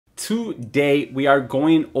today we are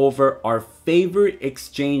going over our favorite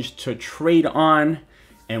exchange to trade on,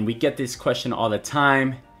 and we get this question all the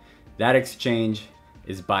time. That exchange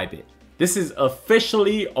is Bybit. This is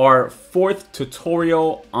officially our fourth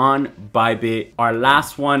tutorial on Bybit. Our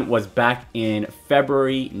last one was back in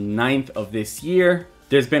February 9th of this year.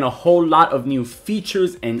 There's been a whole lot of new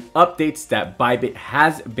features and updates that Bybit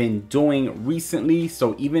has been doing recently.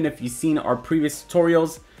 So even if you've seen our previous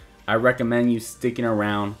tutorials, I recommend you sticking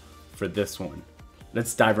around for this one.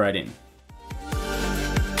 Let's dive right in.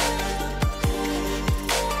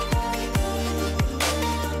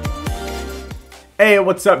 Hey,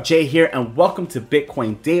 what's up? Jay here, and welcome to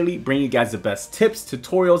Bitcoin Daily, bringing you guys the best tips,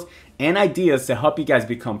 tutorials, and ideas to help you guys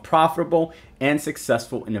become profitable and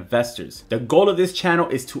successful investors. The goal of this channel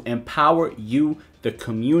is to empower you, the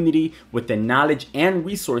community, with the knowledge and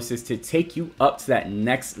resources to take you up to that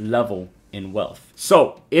next level in wealth.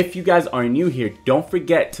 So if you guys are new here, don't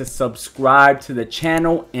forget to subscribe to the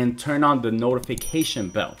channel and turn on the notification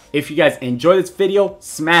bell. If you guys enjoy this video,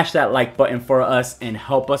 smash that like button for us and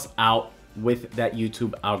help us out with that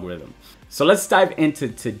YouTube algorithm. So let's dive into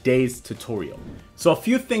today's tutorial. So a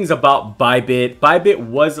few things about Bybit. Bybit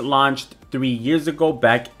was launched 3 years ago,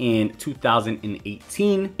 back in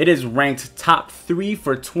 2018. It is ranked top 3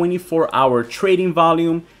 for 24-hour trading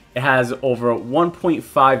volume. It has over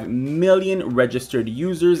 1.5 million registered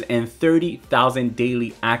users and 30,000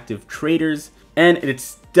 daily active traders. And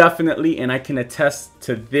it's definitely, and I can attest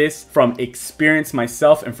to this from experience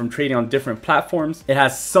myself and from trading on different platforms, it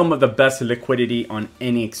has some of the best liquidity on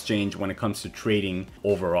any exchange when it comes to trading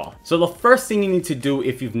overall. So the first thing you need to do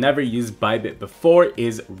if you've never used Bybit before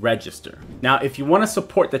is register. Now, if you want to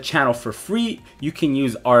support the channel for free, you can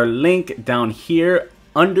use our link down here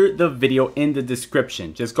under the video in the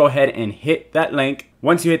description. Just go ahead and hit that link.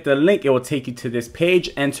 Once you hit the link, it will take you to this page.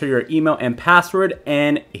 Enter your email and password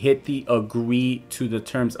and hit the agree to the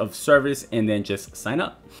terms of service and then just sign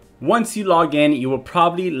up. Once you log in, you will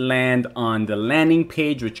probably land on the landing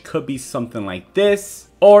page, which could be something like this,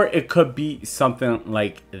 or it could be something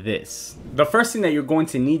like this. The first thing that you're going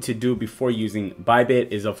to need to do before using Bybit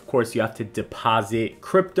is, of course, you have to deposit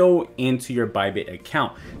crypto into your Bybit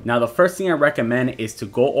account. Now, the first thing I recommend is to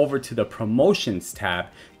go over to the promotions tab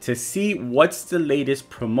to see what's the latest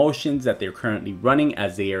promotions that they're currently running,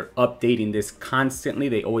 as they are updating this constantly.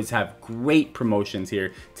 They always have great promotions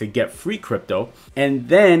here to get free crypto. And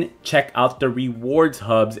then check out the rewards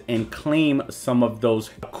hubs and claim some of those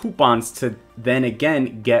coupons to then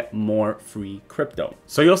again get more free crypto.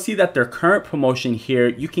 So you'll see that their current promotion here,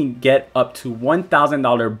 you can get up to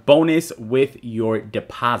 $1,000 bonus with your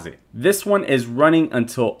deposit. This one is running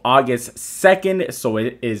until August 2nd, so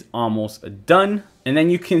it is almost done. And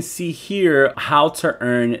then you can see here how to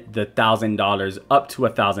earn the $1,000 up to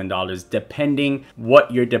 $1,000 depending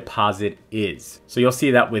what your deposit is. So you'll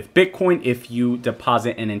see that with Bitcoin, if you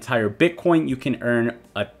deposit an entire Bitcoin, you can earn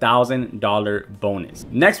 $1,000 bonus.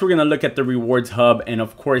 Next, we're gonna look at the rewards hub, and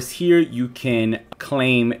of course here you can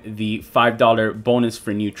claim the $5 bonus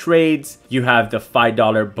for new trades. You have the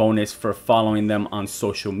 $5 bonus for following them on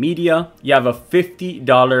social media. You have a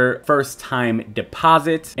 $50 first time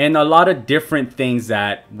deposit and a lot of different things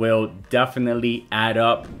that will definitely add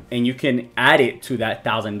up, and you can add it to that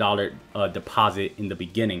 $1,000 deposit in the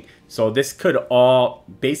beginning. So this could all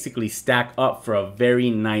basically stack up for a very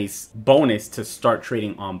nice bonus to start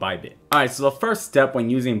trading on Bybit. All right, so the first step when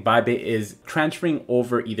using Bybit is transferring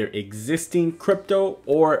over either existing crypto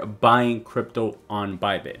or buying crypto on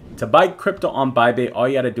Bybit. To buy crypto on Bybit, all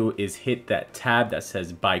you gotta do is hit that tab that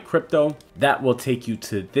says buy crypto. That will take you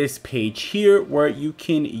to this page here where you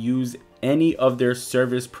can use any of their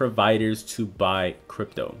service providers to buy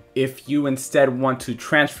crypto. If you instead want to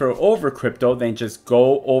transfer over crypto, then just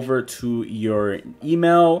go over to your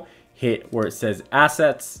email, hit where it says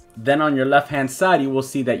assets. Then on your left hand side, you will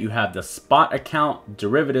see that you have the spot account,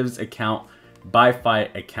 derivatives account,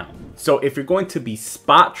 Blockfi account. So if you're going to be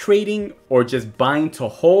spot trading or just buying to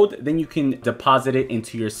hold, then you can deposit it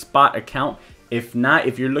into your spot account. If not,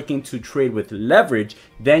 if you're looking to trade with leverage,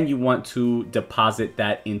 then you want to deposit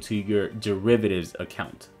that into your derivatives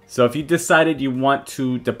account. So if you decided you want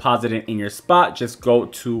to deposit it in your spot, just go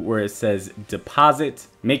to where it says deposit.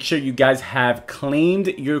 Make sure you guys have claimed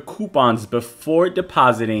your coupons before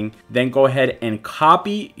depositing. Then go ahead and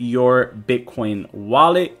copy your Bitcoin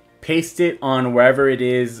wallet, paste it on wherever it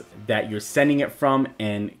is that you're sending it from,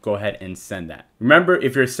 and go ahead and send that. Remember,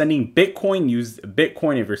 if you're sending Bitcoin, use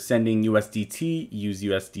Bitcoin. If you're sending USDT, use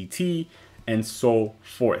USDT. and so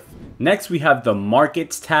forth. Next, we have the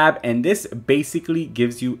markets tab, and this basically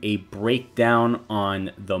gives you a breakdown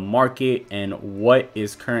on the market and what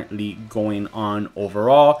is currently going on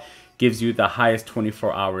overall. Gives you the highest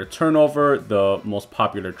 24-hour turnover, the most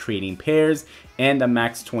popular trading pairs, and the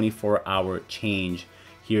max 24-hour change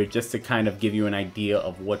here, just to kind of give you an idea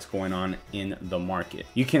of what's going on in the market.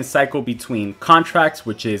 You can cycle between contracts,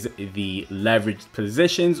 which is the leveraged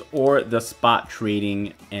positions, or the spot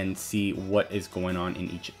trading, and see what is going on in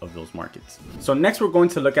each of those markets. So next, we're going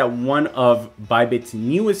to look at one of Bybit's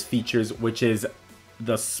newest features, which is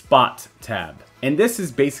the spot tab. And this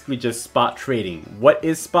is basically just spot trading. What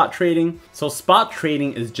is spot trading? So spot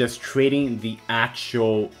trading is just trading the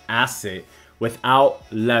actual asset without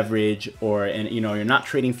leverage, or, and you know, you're not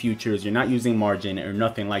trading futures, you're not using margin or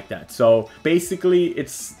nothing like that. So basically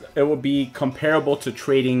it will be comparable to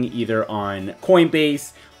trading either on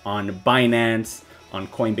Coinbase, on Binance, on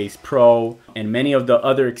Coinbase Pro, and many of the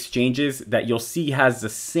other exchanges that you'll see has the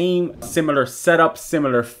same similar setup,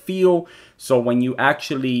 similar feel. So when you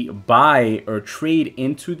actually buy or trade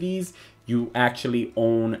into these, you actually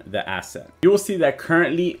own the asset. You will see that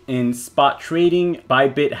currently in spot trading,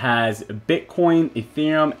 Bybit has Bitcoin,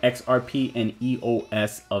 Ethereum, XRP, and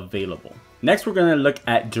EOS available. Next, we're going to look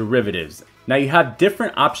at derivatives. Now you have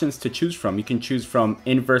different options to choose from. You can choose from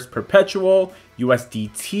inverse perpetual,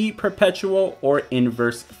 USDT perpetual, or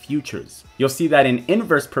inverse futures. You'll see that in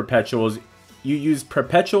inverse perpetuals, you use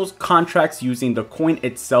perpetuals contracts using the coin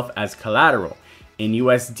itself as collateral. In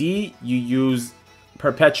USD, you use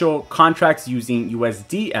perpetual contracts using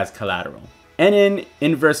USD as collateral. And in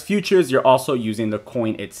inverse futures, you're also using the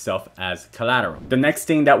coin itself as collateral. The next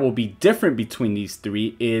thing that will be different between these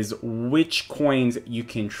three is which coins you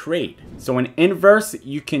can trade. So in inverse,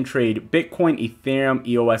 you can trade Bitcoin, Ethereum,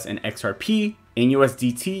 EOS, and XRP. In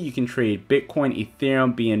USDT, you can trade Bitcoin,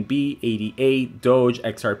 Ethereum, BNB, ADA, Doge,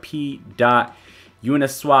 XRP, DOT,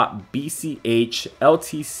 Uniswap, BCH,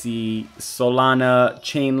 LTC, Solana,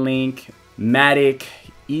 Chainlink, Matic,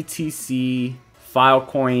 ETC,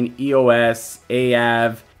 Filecoin, EOS,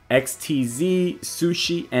 AAV, XTZ,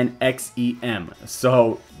 Sushi, and XEM.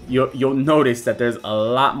 So you'll notice that there's a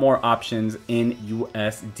lot more options in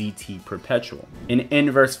USDT perpetual. In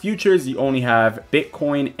inverse futures, you only have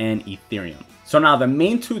Bitcoin and Ethereum. So now the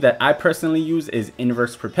main two that I personally use is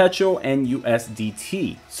inverse perpetual and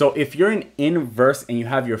USDT. So if you're in inverse and you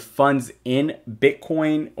have your funds in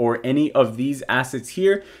Bitcoin or any of these assets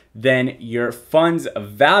here, then your funds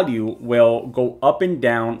value will go up and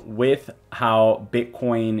down with how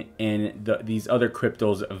Bitcoin and these other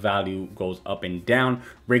cryptos value goes up and down,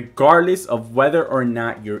 regardless of whether or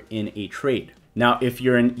not you're in a trade. Now, if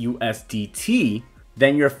you're in USDT,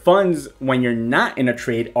 then your funds, when you're not in a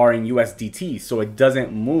trade, are in USDT. So it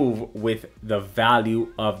doesn't move with the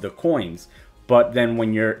value of the coins. But then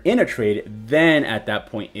when you're in a trade, then at that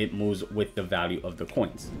point, it moves with the value of the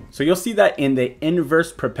coins. So you'll see that in the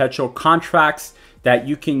inverse perpetual contracts that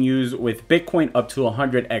you can use with Bitcoin up to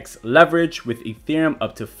 100x leverage, with Ethereum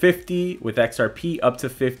up to 50, with XRP up to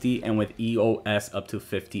 50, and with EOS up to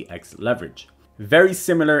 50x leverage. Very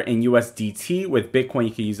similar in USDT. With Bitcoin,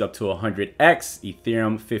 you can use up to 100x,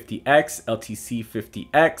 Ethereum 50x, LTC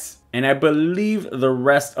 50x, and I believe the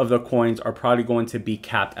rest of the coins are probably going to be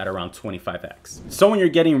capped at around 25x. So when you're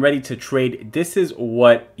getting ready to trade, this is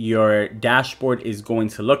what your dashboard is going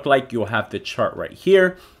to look like. You'll have the chart right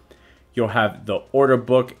here. You'll have the order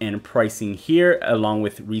book and pricing here, along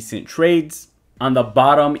with recent trades. On the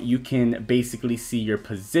bottom, you can basically see your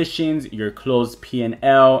positions, your closed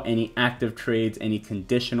P&L, any active trades, any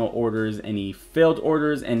conditional orders, any failed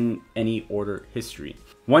orders, and any order history.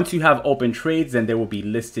 Once you have open trades, then they will be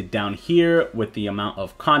listed down here with the amount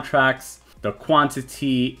of contracts, the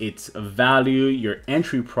quantity, its value, your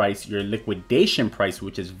entry price, your liquidation price,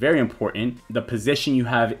 which is very important, the position you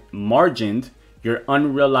have margined, your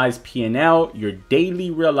unrealized P&L, your daily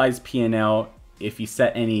realized P&L, if you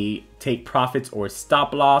set any take profits or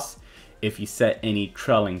stop loss, if you set any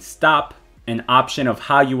trailing stop, an option of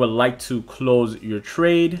how you would like to close your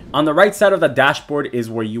trade. On the right side of the dashboard is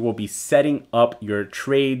where you will be setting up your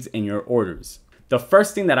trades and your orders. The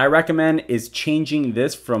first thing that I recommend is changing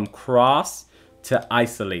this from cross to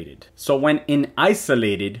isolated. So when in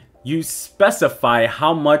isolated, you specify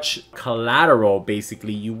how much collateral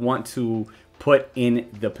basically you want to put in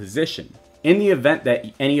the position. In the event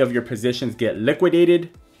that any of your positions get liquidated,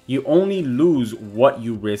 you only lose what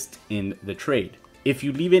you risked in the trade. If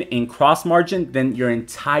you leave it in cross margin, then your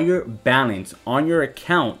entire balance on your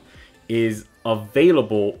account is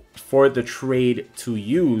available for the trade to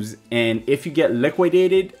use. And if you get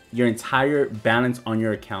liquidated, your entire balance on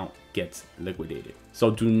your account gets liquidated. So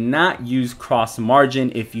do not use cross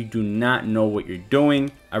margin if you do not know what you're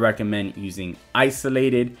doing. I recommend using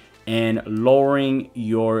isolated and lowering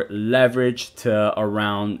your leverage to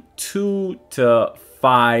around 2 to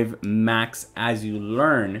 5 max as you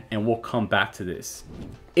learn, and we'll come back to this.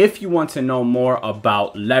 If you want to know more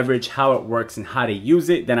about leverage, how it works and how to use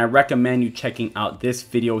it, then I recommend you checking out this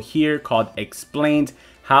video here called Explained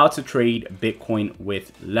How to Trade Bitcoin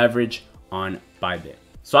with Leverage on Bybit.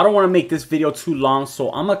 So I don't want to make this video too long,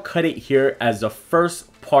 so I'm gonna cut it here as the first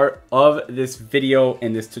part of this video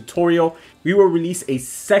and this tutorial. We will release a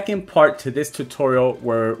second part to this tutorial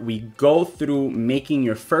where we go through making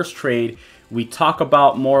your first trade. We talk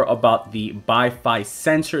about more about the Blockfi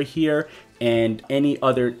sensor here and any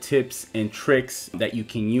other tips and tricks that you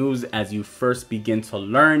can use as you first begin to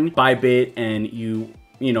learn Bybit and you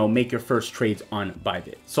make your first trades on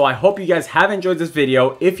Bybit. So I hope you guys have enjoyed this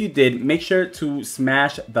video. If you did, make sure to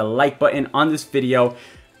smash the like button on this video.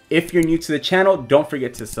 If you're new to the channel, don't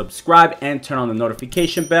forget to subscribe and turn on the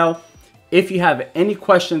notification bell. If you have any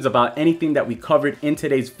questions about anything that we covered in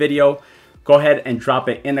today's video, go ahead and drop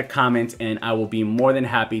it in the comments and I will be more than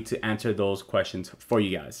happy to answer those questions for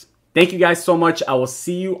you guys. Thank you guys so much. I will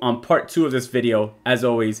see you on part 2 of this video. As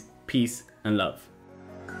always, peace and love.